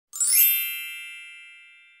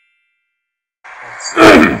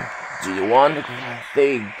Do you want to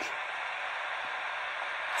think?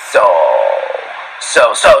 So.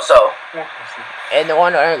 And the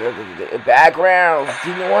one background. Do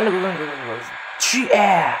you want to? She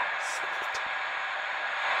asked.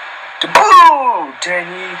 Boo,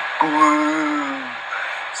 Danny. Boo.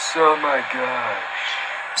 So my gosh.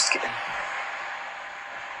 Just kidding.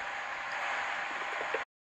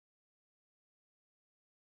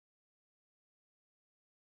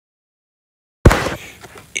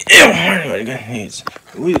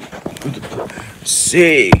 We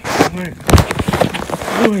see.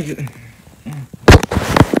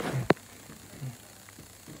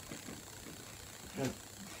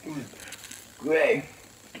 Great.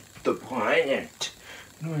 The planet.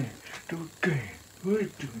 No. What are you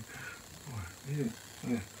doing?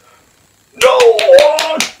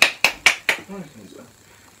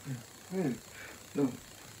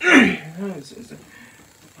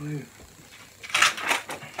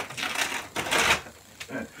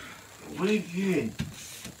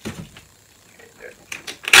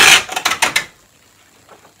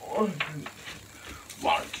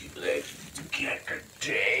 Monkey leg to get a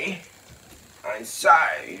day. I'm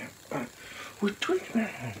sorry. We're doing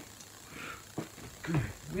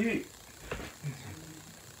good.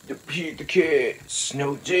 The kids,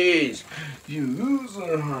 no days. You lose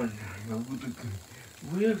on.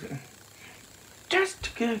 We're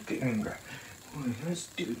just get let's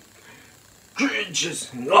do. Grinch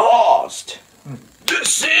is lost.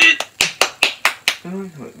 That's it.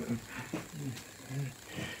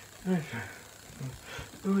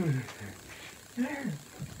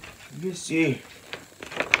 You see,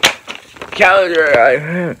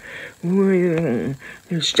 calendar.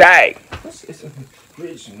 Strike.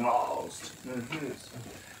 Grinch lost.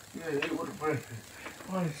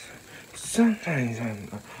 Sometimes I'm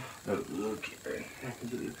looking.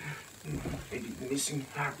 Maybe missing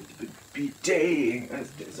part of the big day as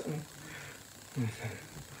this.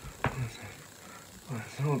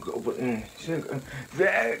 I'll go, but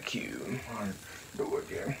vacuum on the wood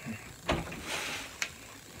here.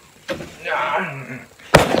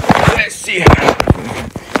 Let's see.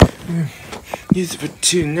 Use it for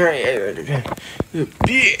tonight.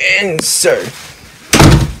 Be answer.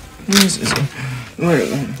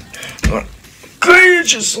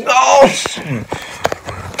 Gorgeous lost.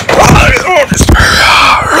 Gorgeous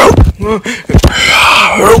lost.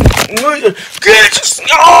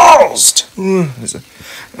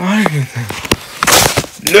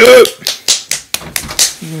 No.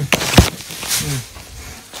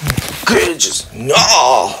 Gorgeous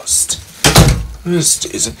lost. This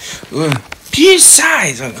is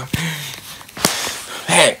besides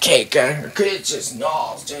pancake. Gorgeous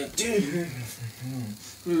lost.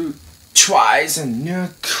 Twice on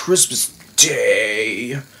Christmas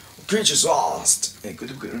Day. Grinch lost.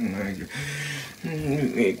 Good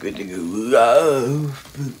love,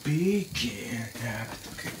 begin.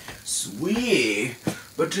 Sweet,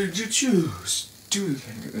 but did you choose? Do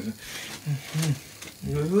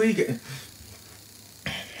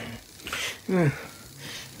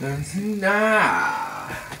nah.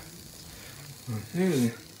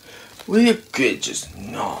 We could just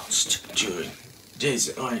lost during this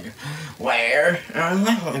where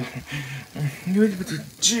you would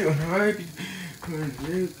do a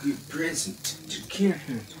good present to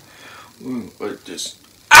kids. What this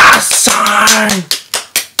outside?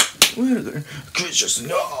 We could just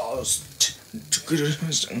lost to good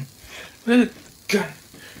husband. We got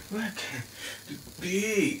like the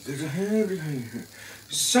big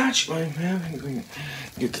such my having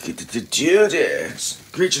you could do this.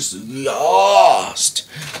 Creatures lost.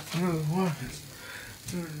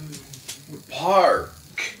 Park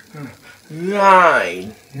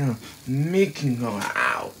line making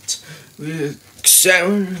out with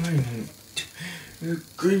 7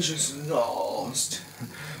 Grinch is lost.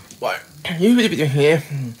 What you will be here?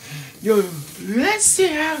 Yo, let's see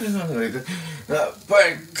how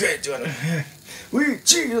but good one. We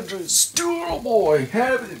children stool boy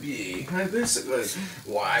have to be basically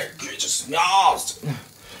why Grinch is lost.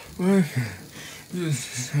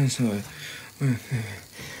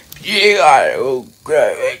 Yeah,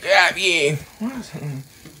 grab you.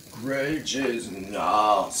 Grinch is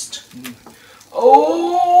lost.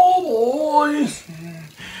 Oh boys.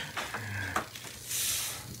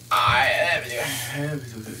 I have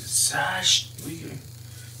such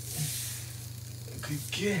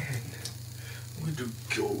again with the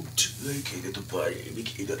goat like the body we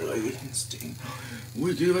get the instinct.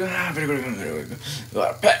 We do have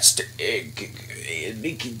a pet stick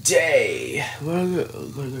big day.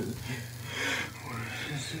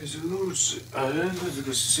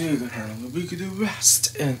 We could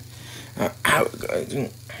rest and out going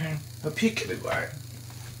a pick the guy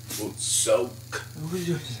would soak.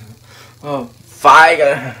 Oh,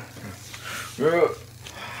 fire!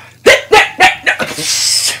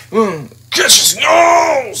 Catches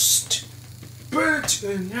nost! But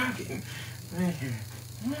nothing.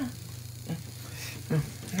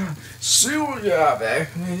 See what you have there.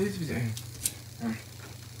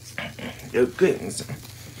 The things.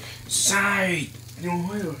 Side.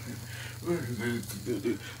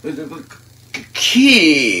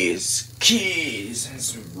 Keys.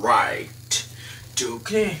 That's right.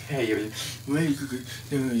 Okay, you're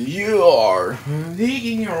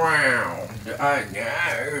digging around. I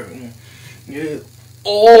know.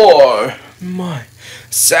 Or my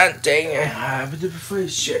something I have the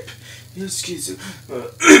friendship. Excuse me.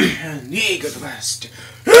 Nigga the best.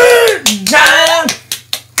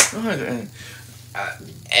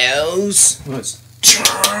 Else was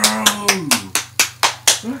true.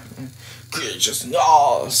 Just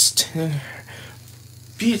lost.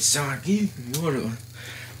 Pizza, give me order.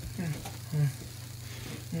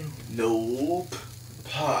 Nope.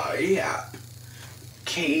 Pie up.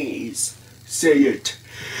 Case. Say it.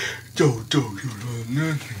 Don't.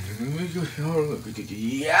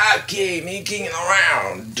 Yucky, making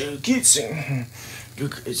around. Kissing. You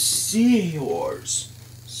can see yours.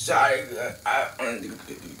 Sorry, I'm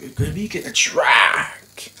making a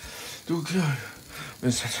track.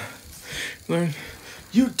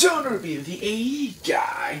 You don't be the AE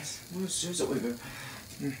guy.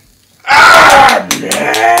 Ah,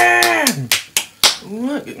 man!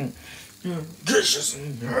 What? Gracious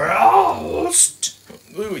lost.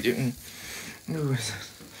 What we doing?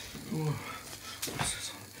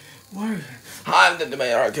 What? I'm the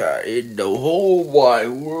America in the whole wide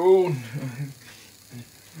world.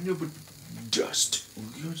 No, but just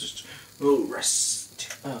rest.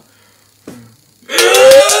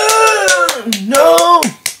 No!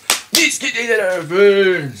 These getting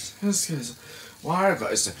nervous. This is why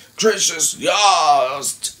guys? Gracious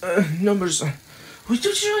lost. Numbers.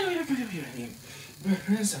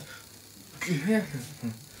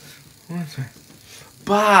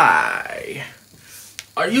 Bye.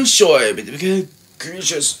 Are you sure? Because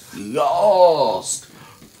Gracious lost.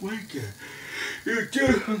 Wake up. You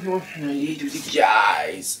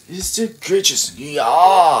guys, it's the Gracious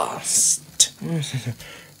lost.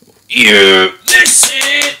 You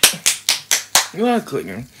listen. You are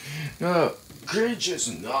clicking. Gracious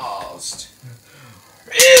lost.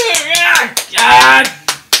 God.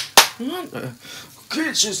 What the?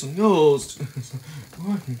 Gracious lost.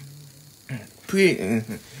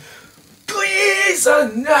 Please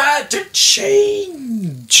not to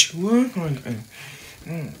change. What?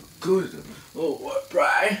 Good. Oh, what,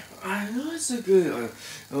 Brian? I know it's a good.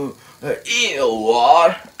 You know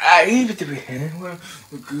what? I need to be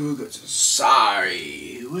good.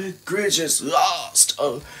 Sorry, we're Gracious lost.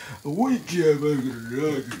 We can't make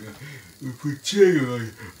it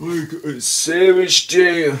like a savage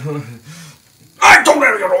day. I don't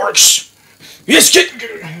have your works. Yes, get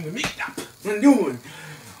make it up. I'm doing.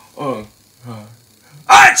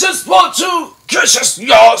 I just want to Gracious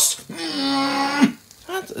lost.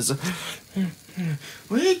 What is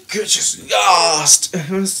we Gracious lost.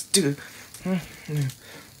 Let's do.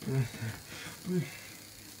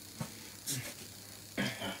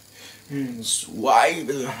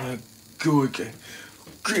 Swipe good.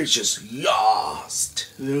 Gracious lost.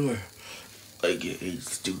 Like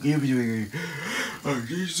it's to give you a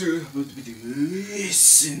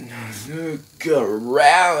listen. Go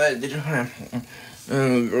around.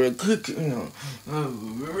 Click,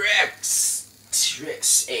 Rex.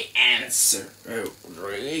 Tricks a answer.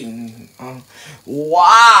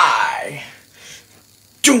 Why?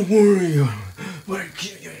 Don't worry. We'll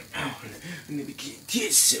give you an hour. And we can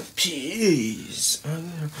get some peace.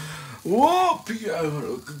 Whoop,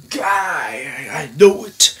 guy. I know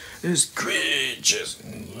it. It's Gracious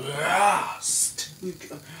lost.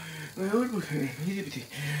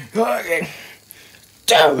 Okay.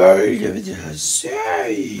 Don't worry.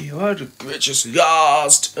 Say what Gracious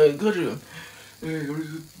lost.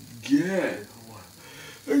 Again.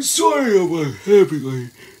 I'm sorry about having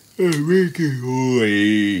making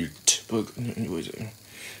late. But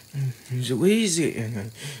it's easy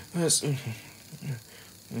and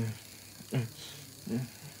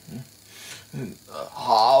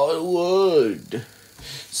Hollywood.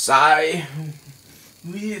 Sorry.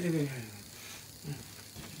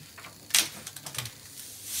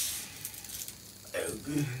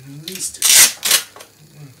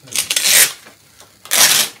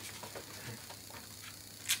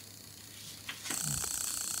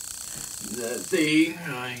 the thing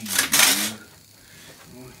I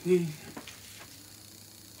do.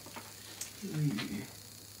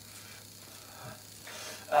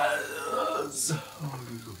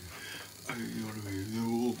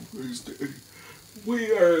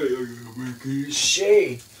 We are making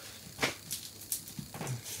shade.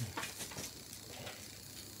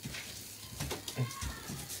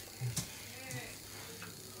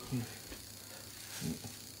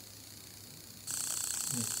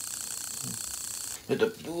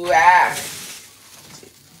 What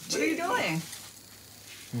are you doing?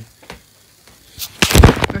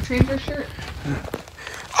 Go change your shirt.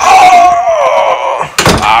 Oh!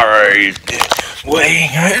 Alright.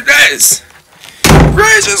 Wait, this.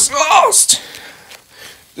 Grinch is lost.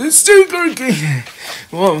 It's still cooking.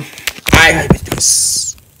 Well, I have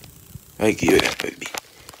this. I give it a baby.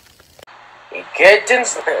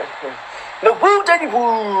 Kittens. The Woo Daddy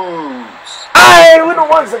Woos. I would the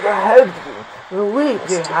ones that can help you. We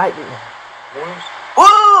can hide it.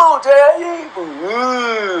 Woo Daddy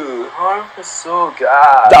Woo. I'm so good.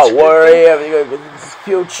 Don't worry, everything is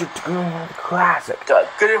future classic. The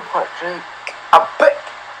good one, a bit.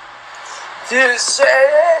 This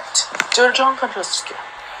it. 就是这样看这是。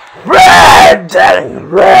 Red, Daddy,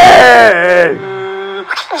 red.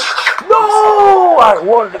 No, I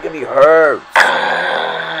wanted to get me hurt.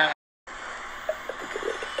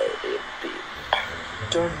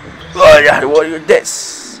 Oh yeah, what is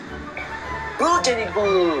this? Boo Daddy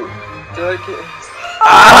Boo.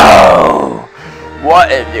 Oh,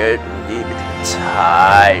 what if you need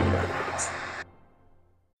time?